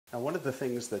Now, one of the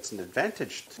things that's an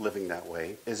advantage to living that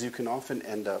way is you can often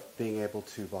end up being able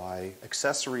to buy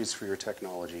accessories for your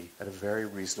technology at a very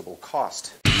reasonable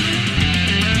cost.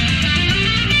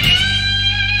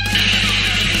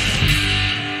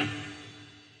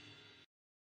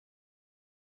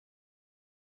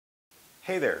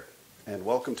 Hey there, and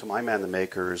welcome to My Man the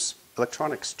Maker's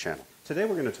electronics channel. Today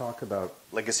we're going to talk about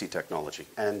legacy technology,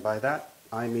 and by that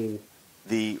I mean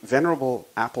the venerable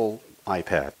Apple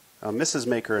iPad. Mrs.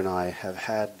 Maker and I have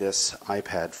had this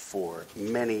iPad for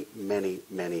many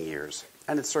years,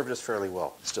 and it's served us fairly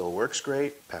well. Still works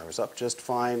great, powers up just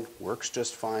fine, works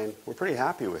just fine. We're pretty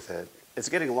happy with it. It's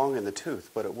getting long in the tooth,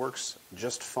 but it works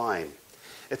just fine.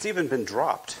 It's even been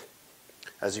dropped.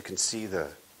 As you can see, the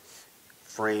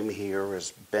frame here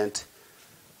is bent.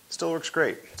 Still works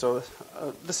great. So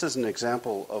this is an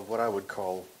example of what I would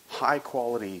call high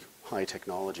quality, high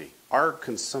technology. Our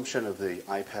consumption of the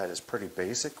iPad is pretty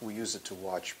basic. We use it to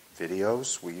watch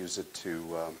videos. We use it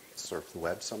to surf the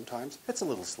web sometimes. It's a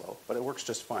little slow, but it works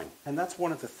just fine. And that's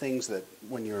one of the things that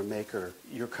when you're a maker,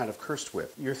 you're kind of cursed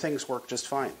with. Your things work just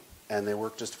fine, and they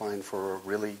work just fine for a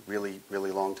really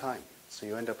long time. So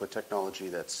you end up with technology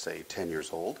that's, say, 10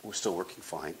 years old, we're still working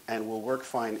fine, and will work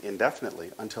fine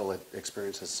indefinitely until it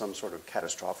experiences some sort of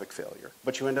catastrophic failure.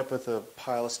 But you end up with a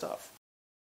pile of stuff.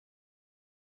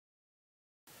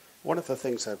 One of the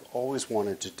things I've always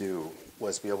wanted to do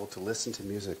was be able to listen to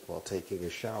music while taking a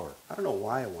shower. I don't know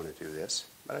why I want to do this,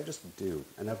 but I just do.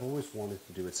 And I've always wanted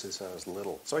to do it since I was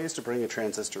little. So I used to bring a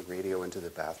transistor radio into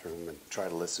the bathroom and try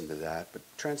to listen to that. But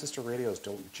transistor radios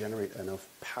don't generate enough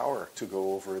power to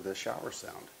go over the shower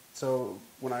sound. So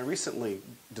when I recently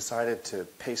decided to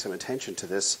pay some attention to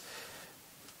this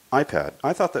iPad,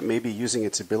 I thought that maybe using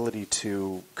its ability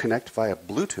to connect via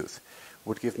Bluetooth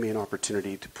would give me an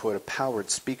opportunity to put a powered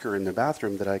speaker in the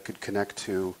bathroom that I could connect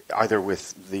to either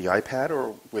with the iPad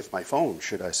or with my phone,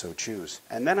 should I so choose.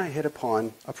 And then I hit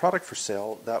upon a product for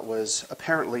sale that was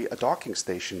apparently a docking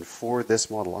station for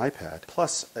this model iPad,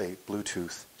 plus a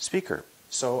Bluetooth speaker.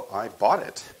 So I bought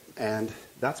it, and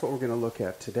that's what we're going to look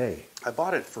at today. I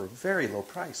bought it for a very low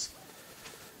price,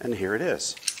 and here it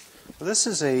is. So this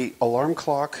is an alarm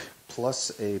clock plus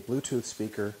a Bluetooth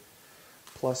speaker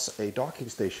plus a docking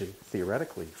station,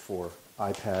 theoretically, for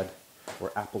iPad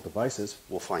or Apple devices.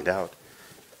 We'll find out.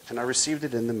 And I received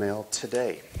it in the mail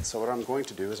today. So what I'm going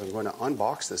to do is I'm going to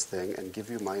unbox this thing and give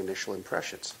you my initial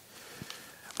impressions.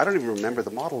 I don't even remember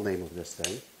the model name of this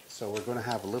thing, so we're going to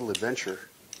have a little adventure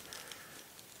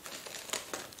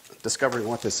discovering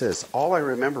what this is. All I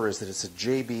remember is that it's a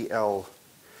JBL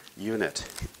unit.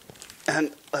 And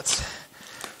it's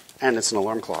an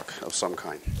alarm clock of some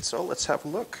kind. So let's have a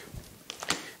look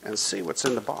and see what's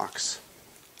in the box.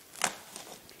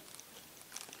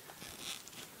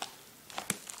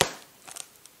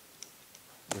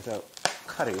 Without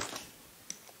cutting.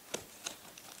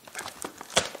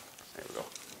 There we go.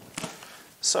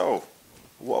 So,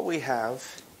 what we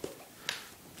have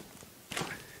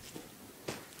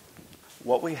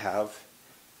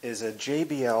is a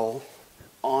JBL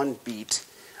ONBEAT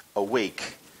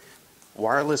AWAKE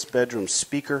wireless bedroom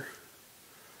speaker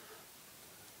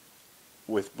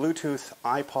with Bluetooth,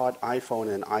 iPod,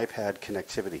 iPhone, and iPad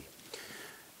connectivity.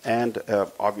 And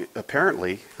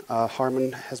apparently,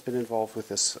 Harman has been involved with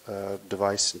this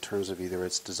device in terms of either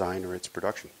its design or its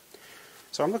production.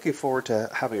 So I'm looking forward to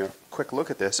having a quick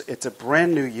look at this. It's a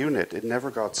brand new unit. It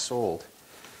never got sold.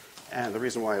 And the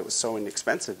reason why it was so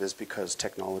inexpensive is because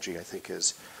technology, I think,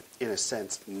 is, in a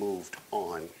sense, moved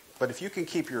on. But if you can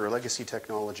keep your legacy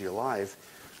technology alive,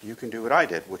 you can do what I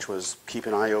did, which was keep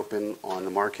an eye open on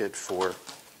the market for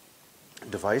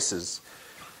devices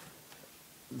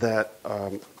that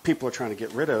people are trying to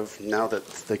get rid of now that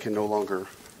they can no longer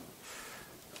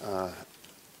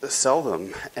sell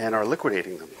them and are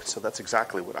liquidating them. So that's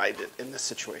exactly what I did in this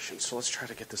situation. So let's try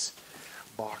to get this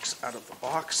box out of the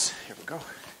box. Here we go.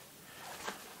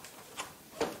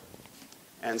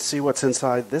 And see what's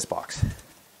inside this box.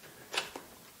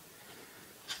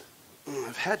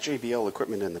 I've had JBL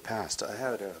equipment in the past. I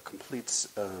had a complete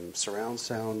surround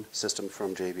sound system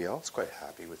from JBL. I was quite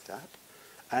happy with that.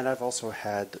 And I've also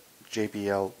had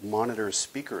JBL monitor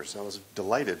speakers. I was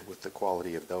delighted with the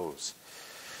quality of those.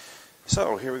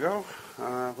 So here we go.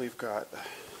 We've got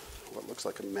what looks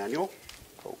like a manual.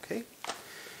 Okay.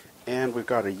 And we've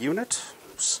got a unit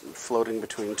floating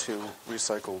between two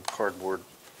recycled cardboard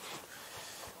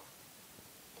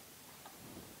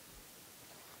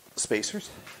spacers.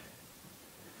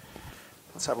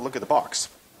 Let's have a look at the box.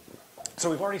 So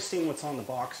we've already seen what's on the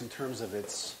box in terms of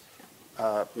its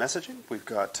messaging. We've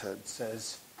got, it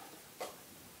says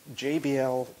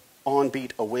JBL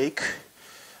ONBEAT AWAKE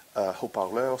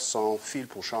haut-parleur sans fil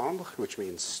pour chambre, which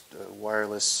means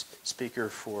wireless speaker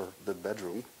for the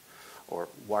bedroom, or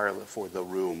wireless for the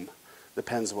room.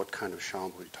 Depends what kind of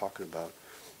chambre we're talking about.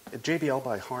 JBL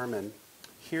by Harman.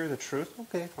 Hear the truth.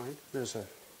 Okay, fine. There's a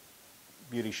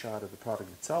beauty shot of the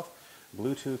product itself.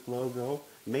 Bluetooth logo.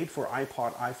 Made for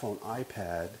iPod, iPhone,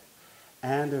 iPad.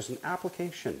 And there's an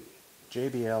application.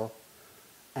 JBL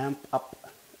Amp Up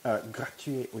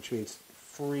Gratuit, which means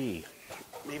free.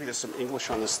 Maybe there's some English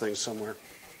on this thing somewhere.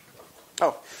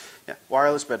 Oh, yeah.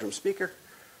 Wireless bedroom speaker.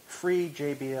 Free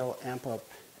JBL Amp Up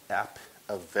app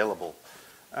available.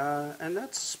 And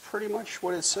that's pretty much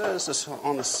what it says.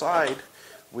 On the side,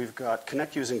 we've got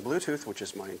connect using Bluetooth, which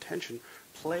is my intention.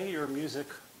 Play your music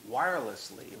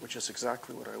wirelessly, which is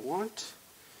exactly what I want.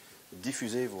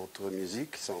 Diffusez votre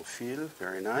musique sans fil.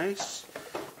 Very nice.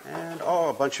 And,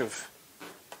 a bunch of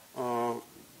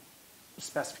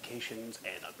specifications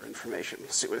and other information.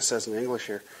 Let's see what it says in English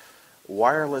here.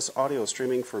 Wireless audio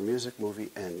streaming for music,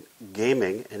 movie, and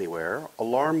gaming anywhere.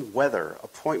 Alarm, weather,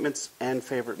 appointments, and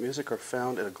favorite music are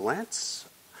found at a glance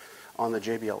on the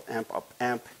JBL Amp Up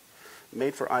amp.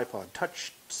 Made for iPod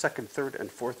Touch, second, third,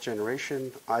 and fourth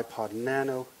generation. iPod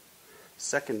Nano,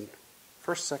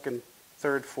 first, second,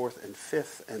 third, fourth, and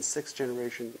fifth, and sixth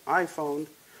generation. iPhone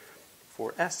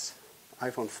 4S,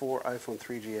 iPhone 4, iPhone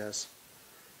 3GS,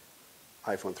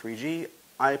 iPhone 3G,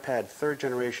 iPad third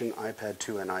generation, iPad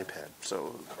 2, and iPad.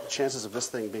 So the chances of this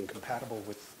thing being compatible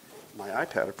with my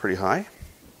iPad are pretty high.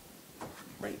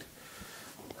 Great.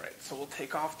 All right, so we'll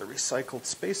take off the recycled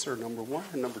spacer, number 1,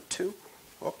 and number 2.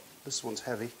 Oh, this one's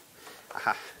heavy.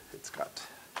 Aha, it's got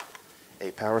a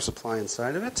power supply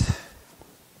inside of it.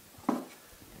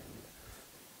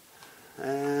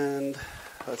 And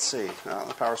let's see,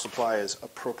 the power supply is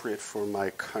appropriate for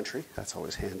my country. That's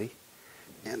always handy.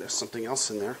 And there's something else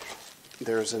in there.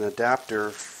 There's an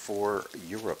adapter for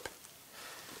Europe.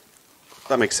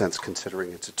 That makes sense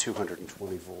considering it's a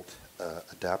 220 volt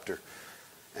adapter.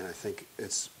 And I think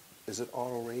is it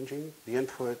auto ranging? The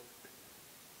input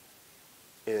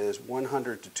is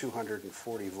 100 to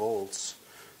 240 volts.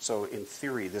 So in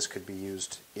theory, this could be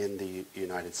used in the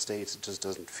United States. It just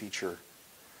doesn't feature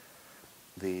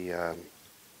the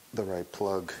right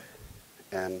plug.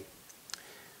 And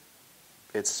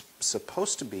it's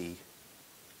supposed to be,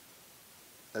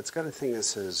 it's got a thing that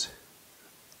says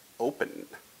open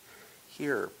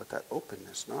here, but that open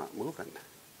is not moving.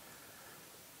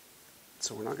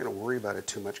 So we're not going to worry about it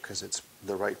too much because it's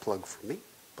the right plug for me.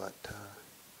 But,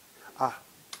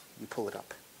 you pull it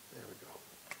up. There we go.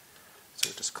 So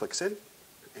it just clicks in,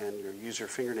 and you use your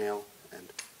fingernail and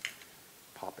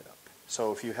pop it up.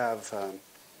 So if you have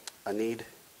a need,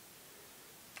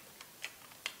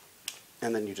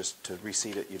 and then you just, to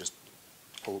reseat it, you just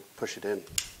push it in,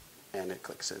 and it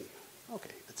clicks in.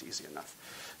 Okay, that's easy enough.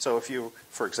 So if you,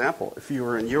 for example, if you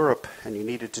were in Europe and you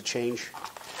needed to change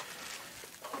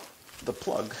the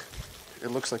plug,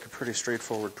 it looks like a pretty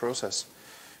straightforward process.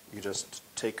 You just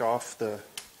take off the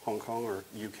Hong Kong or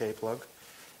UK plug,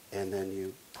 and then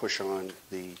you push on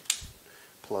the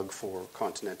plug for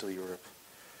continental Europe,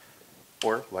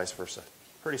 or vice versa.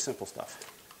 Pretty simple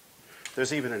stuff.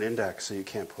 There's even an index, so you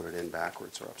can't put it in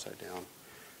backwards or upside down.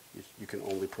 You can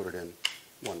only put it in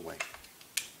one way.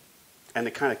 And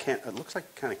it kind of it looks like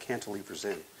it kind of cantilevers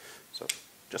in. So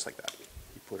just like that.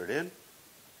 You put it in,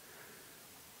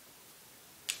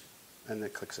 and then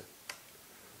it clicks in.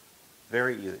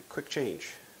 Very easy. Quick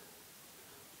change.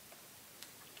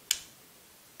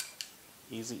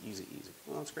 Easy, easy, easy.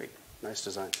 Well, that's great. Nice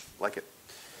design. Like it.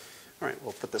 All right,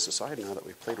 we'll put this aside now that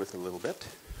we've played with it a little bit.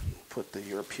 Put the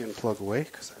European plug away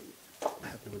because I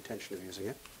have no intention of using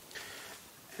it.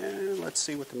 And let's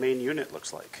see what the main unit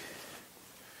looks like.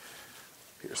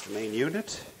 Here's the main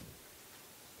unit.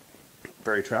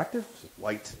 Very attractive.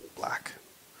 White, black.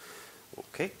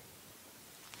 Okay.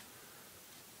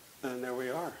 And there we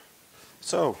are.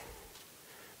 So,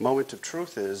 moment of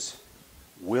truth is,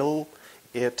 will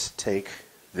it take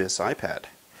this iPad?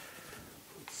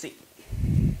 Let's see.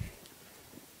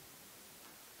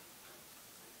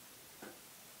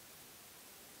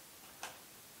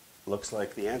 Looks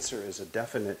like the answer is a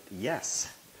definite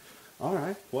yes. All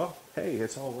right, well, hey,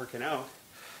 it's all working out.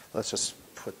 Let's just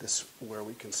put this where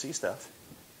we can see stuff.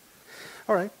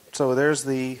 All right, so there's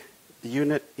the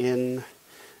unit in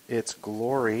its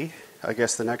glory. I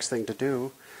guess the next thing to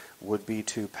do would be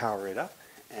to power it up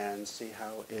and see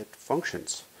how it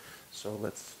functions. So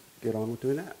let's get on with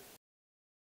doing that.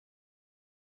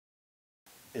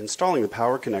 Installing the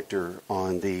power connector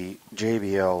on the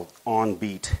JBL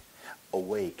ONBEAT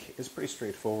AWAKE is pretty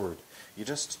straightforward. You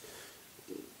just,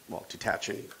 well,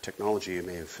 detaching technology you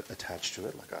may have attached to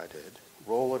it like I did,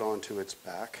 roll it onto its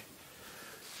back.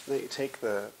 Then you take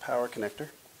the power connector,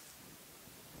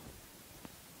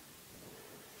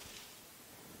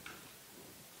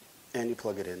 and you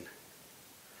plug it in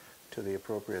to the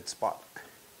appropriate spot.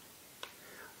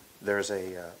 There's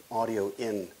a audio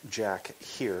in jack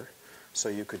here, so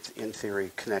you could, in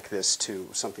theory, connect this to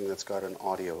something that's got an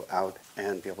audio out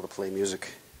and be able to play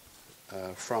music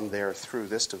from there through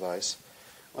this device.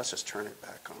 Let's just turn it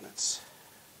back on its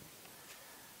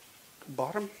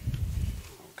bottom.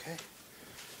 Okay.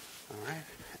 All right.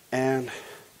 And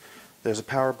there's a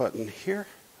power button here.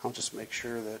 I'll just make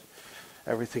sure that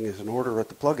everything is in order at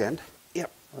the plug end.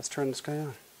 Yep. Let's turn this guy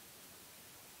on.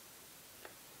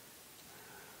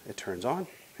 It turns on.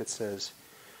 It says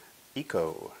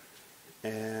Eco.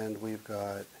 And we've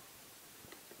got,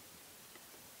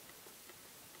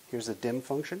 here's the dim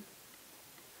function.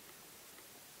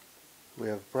 We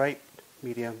have bright,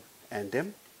 medium, and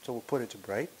dim. So we'll put it to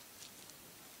bright.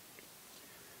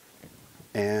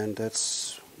 And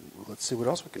let's see what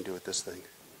else we can do with this thing.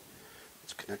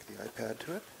 Let's connect the iPad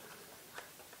to it.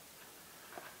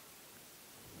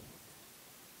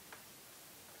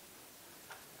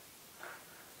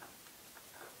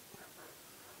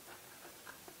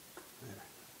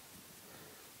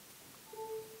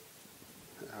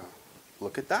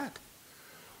 Look at that.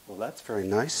 Well, that's very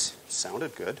nice.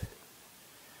 Sounded good.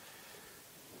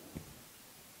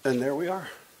 And there we are.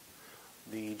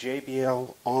 The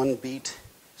JBL ONBEAT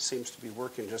seems to be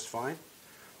working just fine.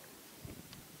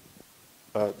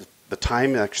 The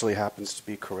time actually happens to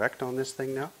be correct on this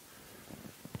thing now.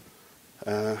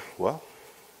 Well,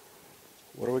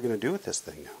 what are we going to do with this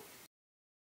thing now?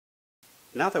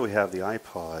 Now that we have the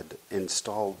iPod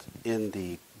installed in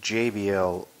the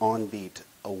JBL ONBEAT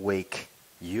Awake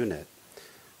unit,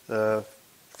 the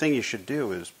thing you should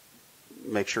do is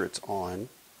make sure it's on.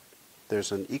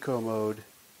 There's an eco mode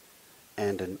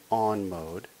and an on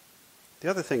mode. The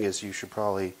other thing is you should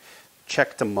probably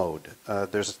check the mode.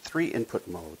 There's 3 input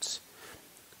modes.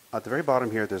 At the very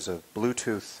bottom here there's a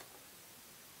Bluetooth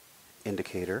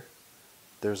indicator.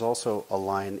 There's also a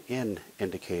line in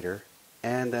indicator,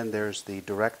 and then there's the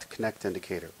direct connect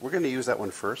indicator. We're going to use that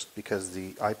one first because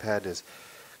the iPad is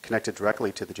connected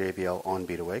directly to the JBL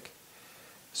ONBEAT Awake.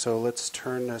 So let's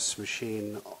turn this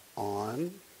machine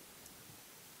on.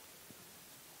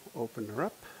 Open her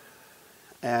up.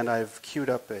 And I've queued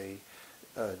up a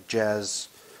jazz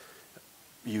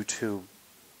YouTube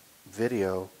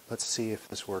video. Let's see if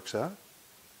this works out.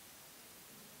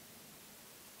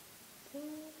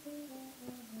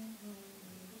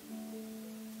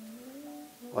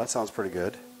 Well, that sounds pretty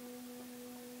good.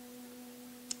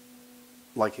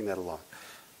 Liking that a lot.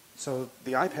 So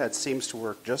the iPad seems to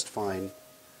work just fine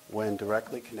when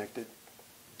directly connected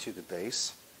to the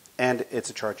base, and it's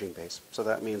a charging base. So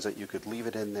that means that you could leave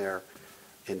it in there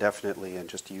indefinitely and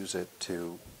just use it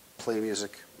to play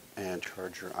music and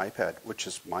charge your iPad, which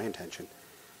is my intention.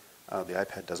 The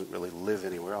iPad doesn't really live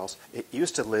anywhere else. It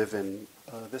used to live in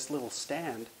this little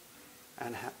stand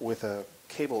and with a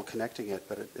cable connecting it,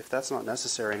 but if that's not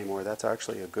necessary anymore, that's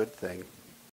actually a good thing.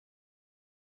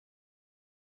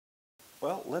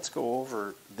 Well, let's go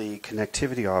over the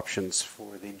connectivity options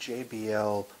for the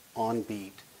JBL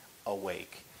ONBEAT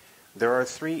Awake. There are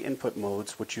 3 input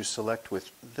modes which you select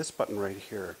with this button right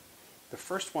here. The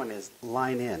first one is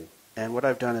line in, and what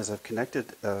I've done is I've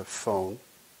connected a phone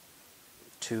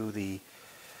to the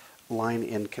line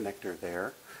in connector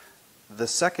there. The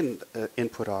second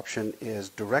input option is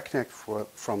direct connect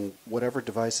from whatever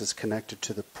device is connected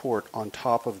to the port on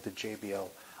top of the JBL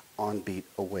ONBEAT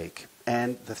Awake.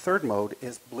 And the third mode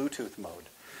is Bluetooth mode.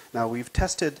 Now we've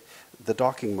tested the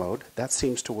docking mode. That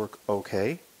seems to work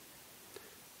okay.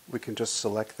 We can just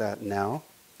select that now.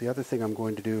 The other thing I'm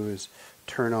going to do is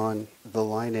turn on the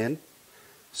line in.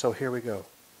 So here we go.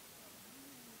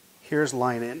 Here's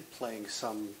line in playing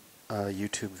some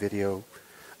YouTube video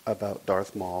about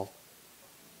Darth Maul.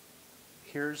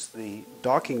 Here's the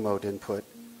docking mode input,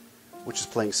 which is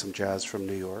playing some jazz from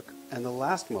New York. And the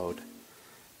last mode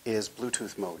is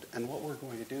Bluetooth mode. And what we're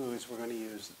going to do is we're going to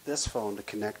use this phone to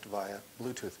connect via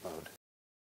Bluetooth mode.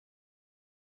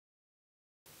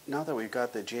 Now that we've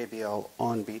got the JBL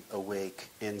ONBEAT Awake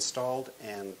installed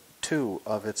and 2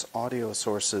 of its audio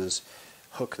sources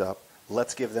hooked up,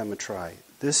 let's give them a try.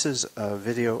 This is a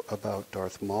video about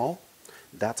Darth Maul.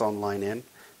 That's on line in.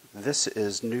 This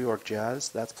is New York Jazz.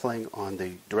 That's playing on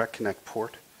the Direct Connect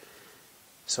port.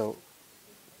 So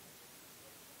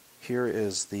here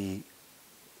is the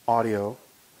audio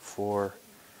for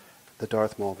the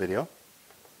Darth Maul video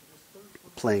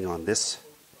playing on this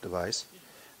device.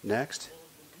 Next.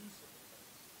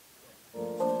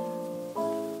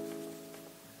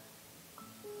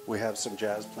 we have some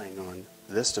jazz playing on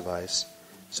this device.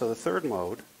 So the third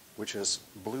mode, which is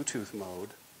Bluetooth mode,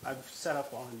 I've set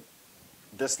up on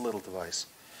this little device,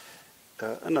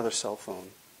 another cell phone.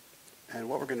 And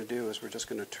what we're going to do is we're just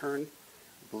going to turn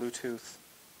Bluetooth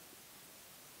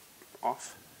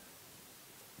off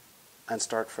and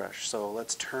start fresh. So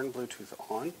let's turn Bluetooth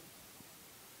on.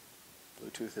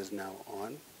 Bluetooth is now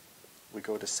on. We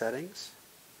go to settings.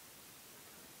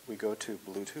 We go to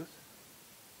Bluetooth.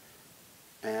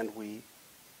 And we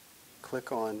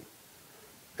click on,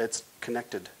 it's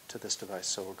connected to this device.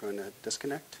 So we're going to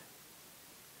disconnect.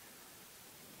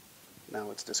 Now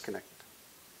it's disconnected.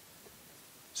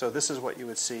 So this is what you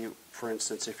would see, for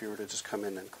instance, if you were to just come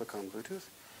in and click on Bluetooth,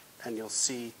 and you'll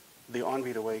see the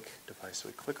ONBEAT AWAKE device. So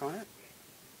we click on it.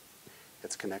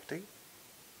 It's connecting.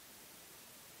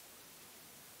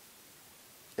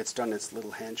 It's done its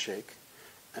little handshake.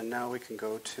 And now we can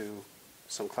go to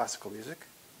some classical music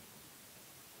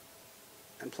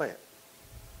and play it,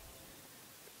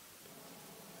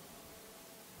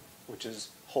 which is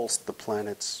Holst the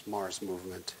Planet's Mars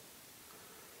Movement.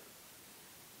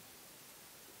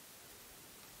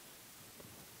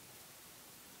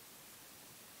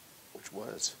 Which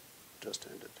was just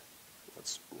ended.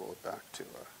 Let's roll it back to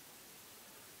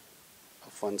a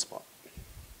fun spot.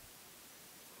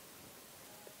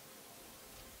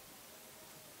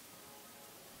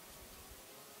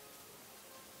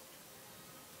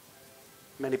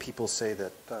 Many people say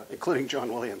that, including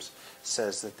John Williams,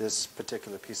 says that this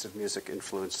particular piece of music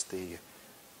influenced the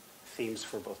themes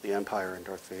for both The Empire and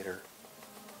Darth Vader.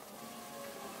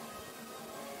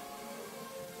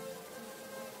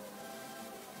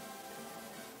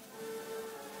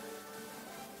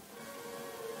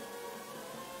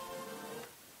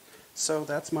 So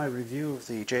that's my review of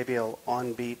the JBL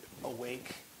ONBEAT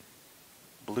AWAKE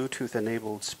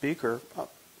Bluetooth-enabled speaker.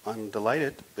 I'm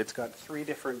delighted. It's got 3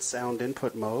 different sound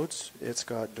input modes. It's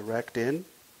got direct in,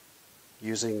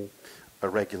 using a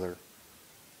regular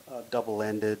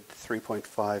double-ended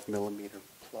 3.5 millimeter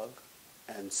plug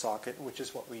and socket, which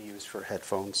is what we use for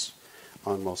headphones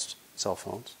on most cell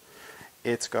phones.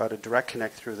 It's got a direct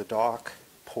connect through the dock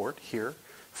port here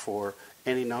for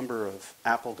any number of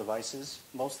Apple devices,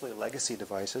 mostly legacy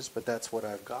devices, but that's what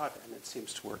I've got, and it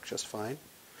seems to work just fine.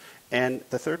 And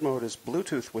the third mode is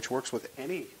Bluetooth, which works with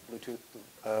any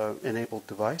Bluetooth-enabled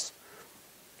device,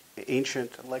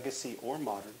 ancient, legacy, or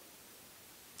modern.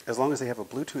 As long as they have a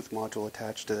Bluetooth module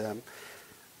attached to them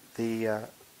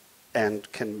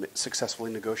and can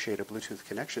successfully negotiate a Bluetooth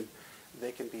connection,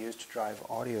 they can be used to drive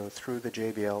audio through the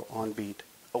JBL ONBEAT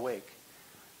AWAKE.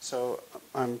 So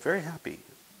I'm very happy.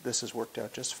 This has worked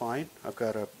out just fine. I've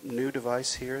got a new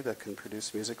device here that can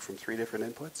produce music from 3 different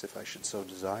inputs, if I should so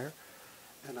desire.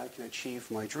 And I can achieve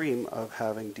my dream of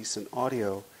having decent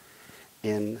audio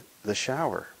in the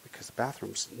shower, because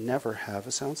bathrooms never have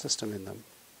a sound system in them.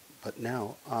 But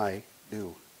now I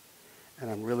do. And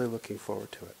I'm really looking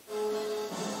forward to it.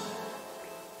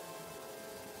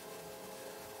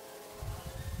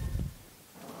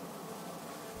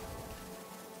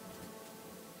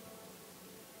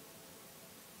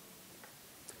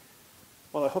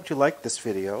 Well, I hope you liked this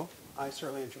video. I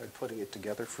certainly enjoyed putting it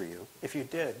together for you. If you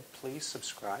did, please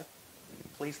subscribe,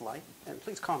 please like, and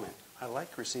please comment. I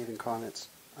like receiving comments.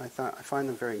 I find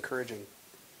them very encouraging.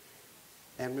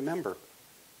 And remember,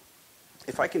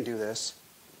 if I can do this,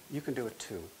 you can do it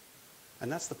too. And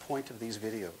that's the point of these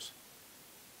videos.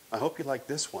 I hope you like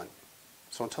this one.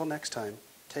 So until next time,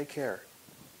 take care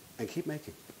and keep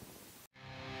making.